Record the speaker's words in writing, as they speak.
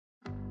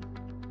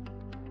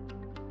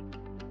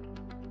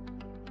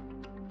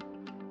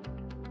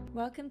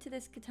Welcome to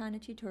this Katana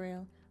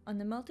tutorial on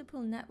the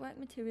multiple network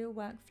material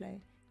workflow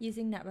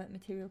using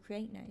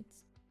NetworkMaterialCreate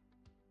nodes.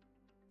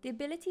 The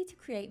ability to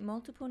create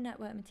multiple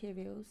network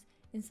materials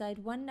inside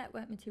one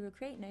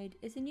NetworkMaterialCreate node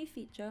is a new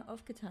feature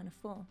of Katana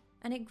 4,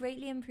 and it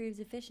greatly improves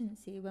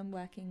efficiency when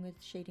working with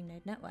shading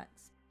node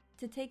networks.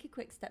 To take a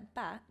quick step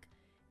back,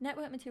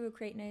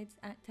 NetworkMaterialCreate nodes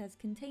act as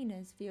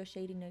containers for your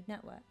shading node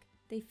network.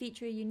 They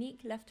feature a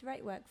unique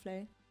left-to-right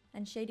workflow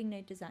and shading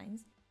node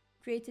designs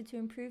created to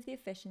improve the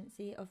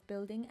efficiency of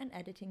building and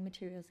editing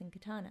materials in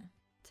Katana.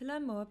 To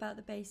learn more about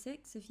the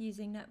basics of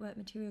using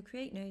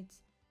NetworkMaterialCreate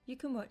nodes, you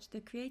can watch the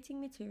Creating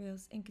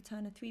Materials in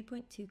Katana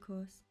 3.2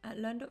 course at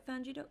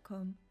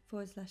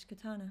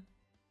learn.foundry.com/Katana.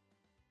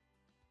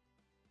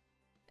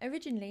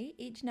 Originally,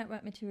 each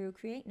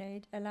NetworkMaterialCreate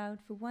node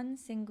allowed for one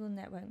single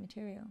network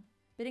material,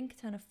 but in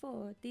Katana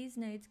 4, these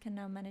nodes can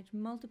now manage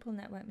multiple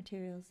network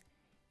materials,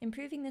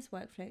 improving this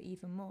workflow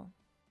even more.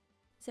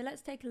 So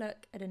let's take a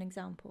look at an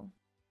example.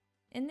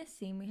 In this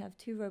scene, we have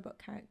two robot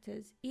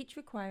characters, each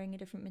requiring a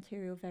different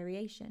material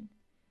variation.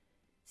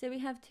 So we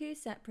have two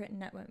separate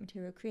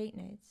NetworkMaterialCreate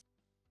nodes.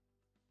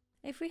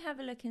 If we have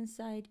a look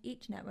inside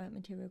each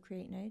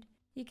NetworkMaterialCreate node,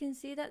 you can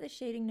see that the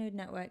shading node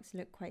networks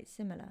look quite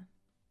similar,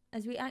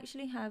 as we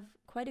actually have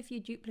quite a few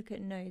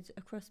duplicate nodes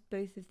across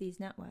both of these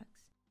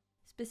networks.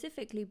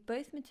 Specifically,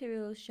 both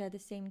materials share the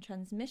same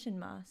transmission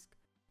mask,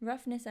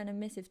 roughness and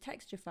emissive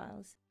texture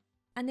files,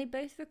 and they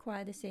both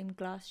require the same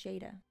glass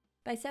shader.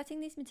 By setting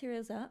these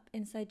materials up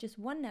inside just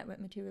one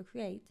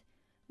NetworkMaterialCreate,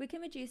 we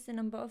can reduce the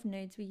number of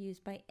nodes we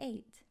use by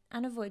 8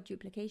 and avoid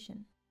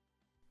duplication.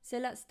 So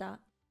let's start.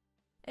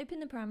 Open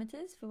the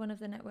parameters for one of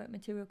the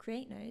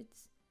NetworkMaterialCreate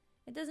nodes.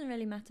 It doesn't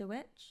really matter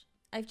which.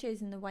 I've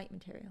chosen the white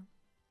material.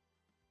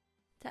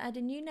 To add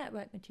a new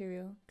network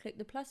material, click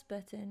the plus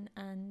button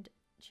and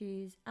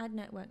choose Add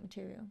Network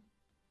Material.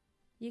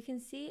 You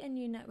can see a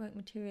new network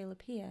material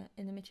appear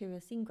in the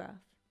material scene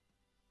graph.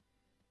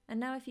 And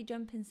now if you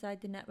jump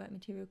inside the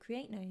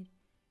NetworkMaterialCreate node,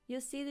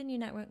 you'll see the new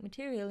network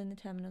material in the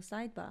terminal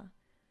sidebar,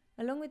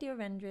 along with your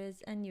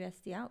renderers and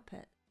USD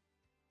output.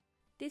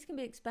 These can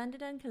be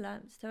expanded and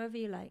collapsed however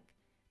you like,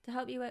 to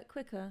help you work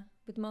quicker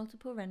with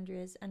multiple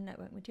renderers and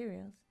network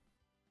materials.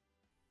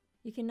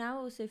 You can now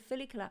also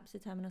fully collapse the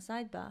terminal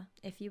sidebar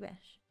if you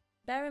wish.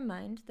 Bear in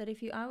mind that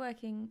if you are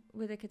working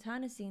with a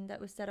Katana scene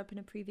that was set up in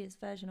a previous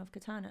version of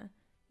Katana,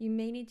 you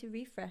may need to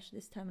refresh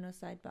this terminal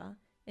sidebar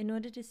in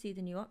order to see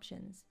the new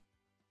options.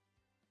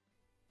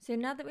 So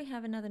now that we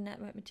have another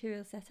network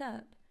material set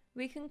up,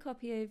 we can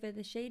copy over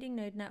the shading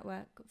node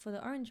network for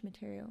the orange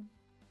material.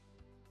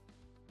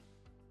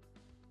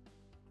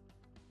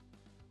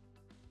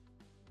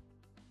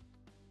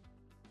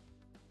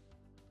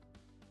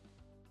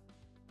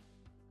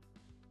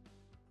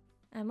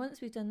 And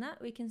once we've done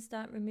that, we can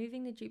start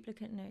removing the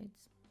duplicate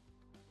nodes.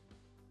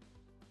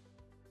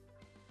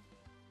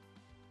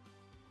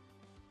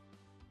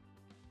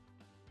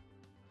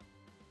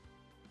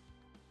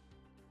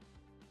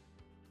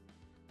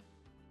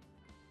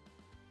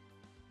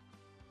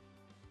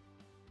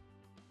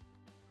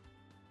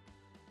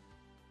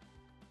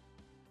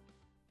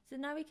 So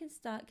now we can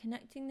start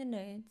connecting the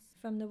nodes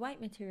from the white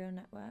material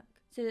network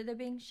so that they're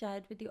being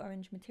shared with the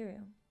orange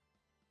material.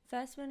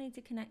 First, we'll need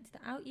to connect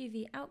the out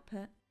UV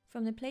output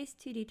from the Place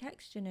 2D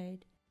texture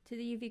node to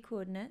the UV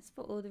coordinates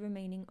for all the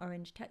remaining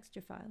orange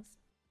texture files,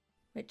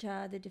 which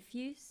are the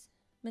diffuse,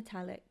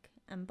 metallic,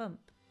 and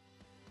bump.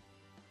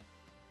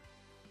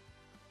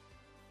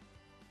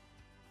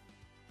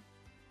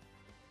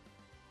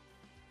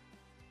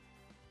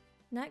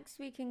 Next,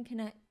 we can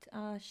connect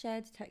our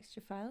shared texture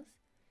files.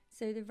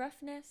 So the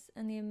roughness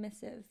and the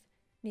emissive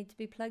need to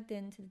be plugged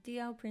into the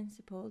DL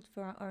principled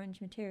for our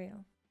orange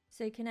material.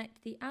 So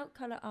connect the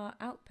outColorR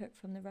output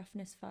from the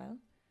roughness file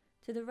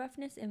to the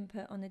roughness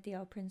input on the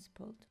DL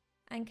principled,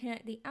 and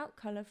connect the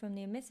outColor from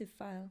the emissive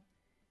file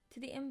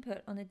to the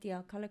input on the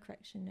DL color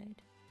correction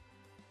node.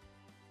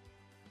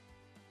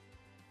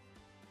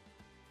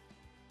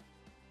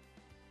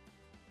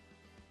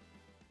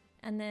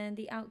 And then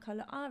the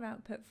outColorR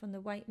output from the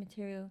white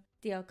material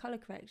DL color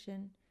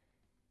correction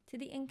to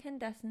the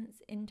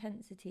incandescence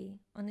intensity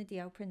on the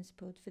DL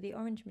principled for the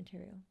orange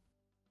material.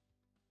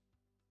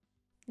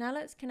 Now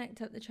let's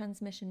connect up the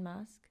transmission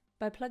mask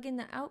by plugging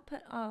the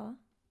output R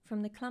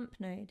from the clamp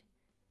node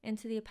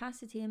into the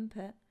opacity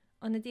input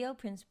on the DL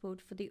principled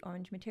for the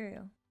orange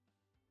material.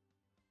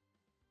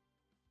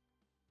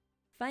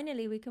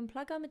 Finally, we can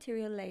plug our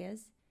material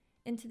layers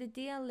into the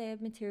DL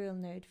layered material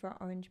node for our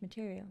orange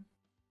material.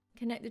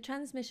 Connect the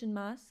transmission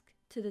mask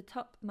to the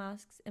top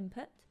mask's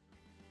input,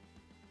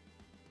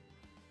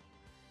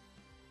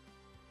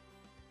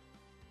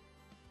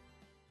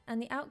 and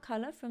the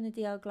outColor from the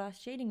DL glass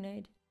shading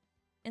node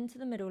into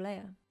the middle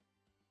layer.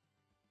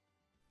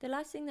 The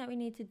last thing that we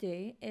need to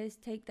do is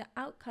take the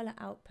outColor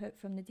output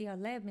from the DL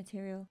layered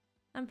material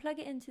and plug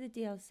it into the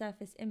DL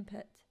surface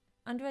input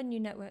under a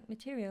new network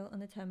material on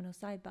the terminal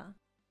sidebar.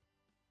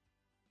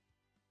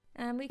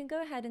 And we can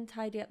go ahead and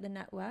tidy up the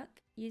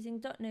network using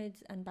dot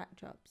nodes and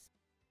backdrops.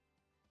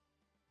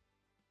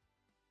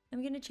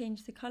 I'm going to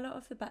change the colour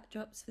of the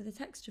backdrops for the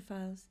texture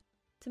files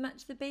to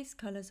match the base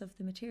colours of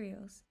the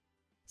materials,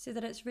 so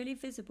that it's really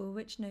visible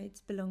which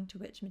nodes belong to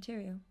which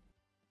material.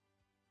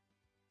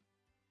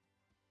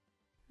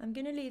 I'm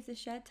going to leave the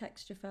shared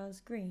texture files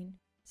green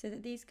so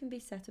that these can be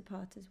set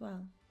apart as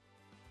well.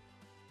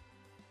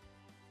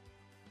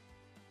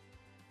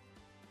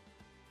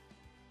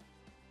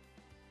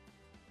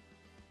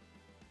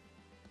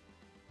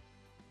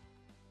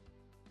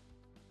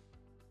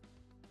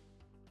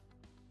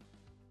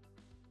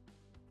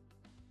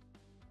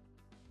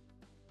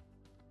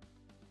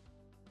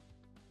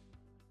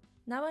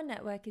 Now our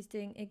network is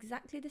doing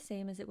exactly the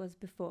same as it was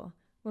before,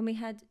 when we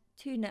had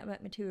 2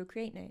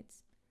 NetworkMaterialCreate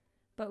nodes.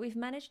 But we've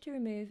managed to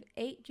remove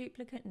 8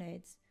 duplicate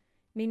nodes,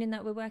 meaning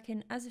that we're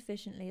working as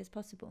efficiently as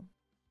possible.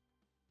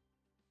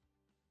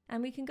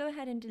 And we can go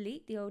ahead and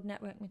delete the old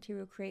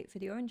NetworkMaterialCreate for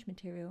the orange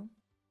material,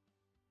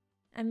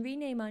 and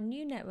rename our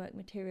new network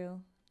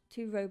material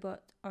to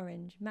Robot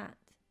Orange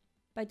Matte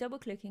by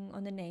double-clicking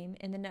on the name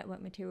in the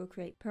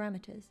NetworkMaterialCreate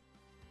parameters.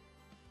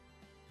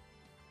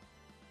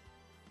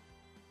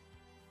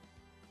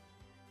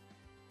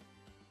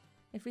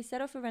 If we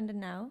set off a render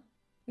now,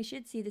 we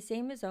should see the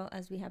same result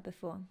as we had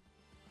before.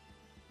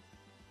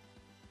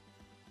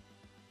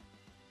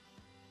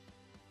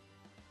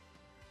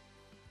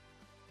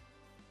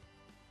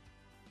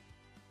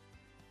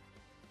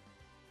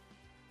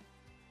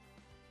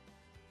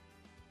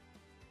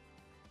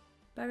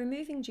 By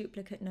removing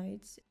duplicate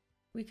nodes,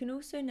 we can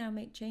also now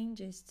make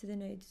changes to the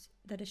nodes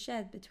that are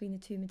shared between the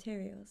 2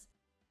 materials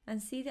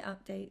and see the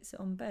updates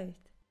on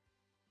both.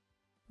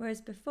 Whereas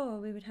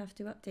before we would have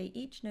to update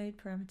each node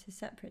parameter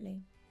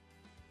separately.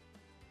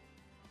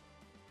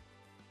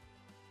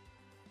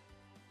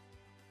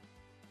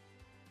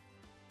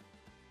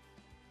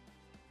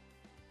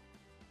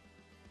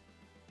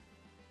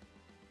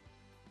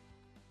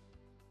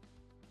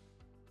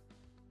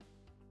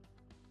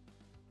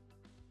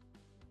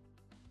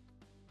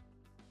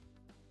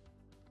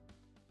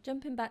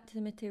 Jumping back to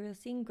the material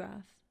scene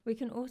graph, we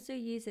can also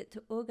use it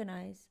to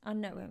organize our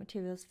network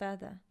materials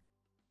further,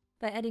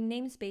 by adding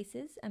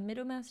namespaces and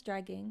middle mouse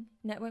dragging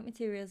network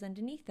materials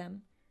underneath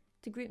them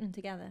to group them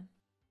together.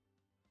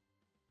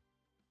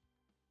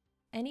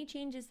 Any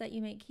changes that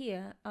you make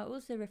here are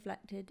also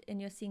reflected in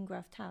your Scene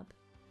Graph tab.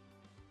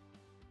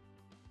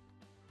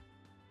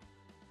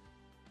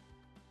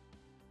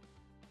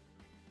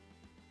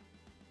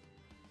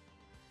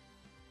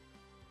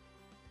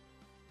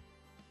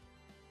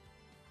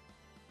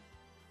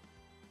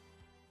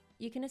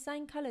 You can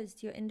assign colours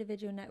to your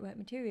individual network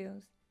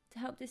materials to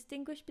help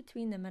distinguish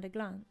between them at a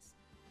glance.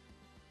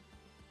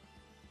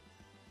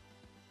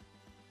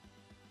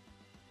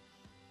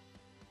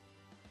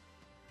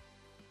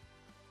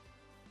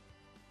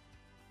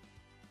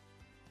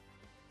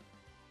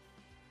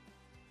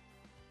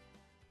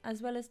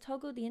 As well as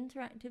toggle the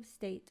interactive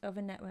state of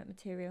a network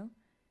material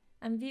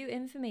and view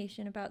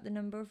information about the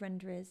number of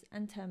renderers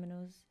and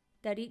terminals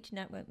that each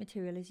network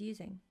material is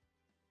using.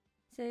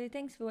 So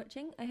thanks for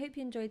watching. I hope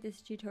you enjoyed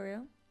this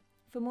tutorial.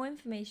 For more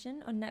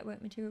information on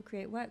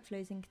NetworkMaterialCreate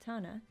workflows in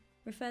Katana,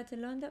 refer to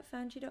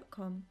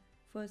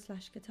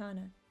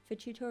learn.foundry.com/Katana for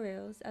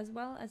tutorials as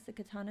well as the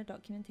Katana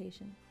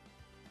documentation.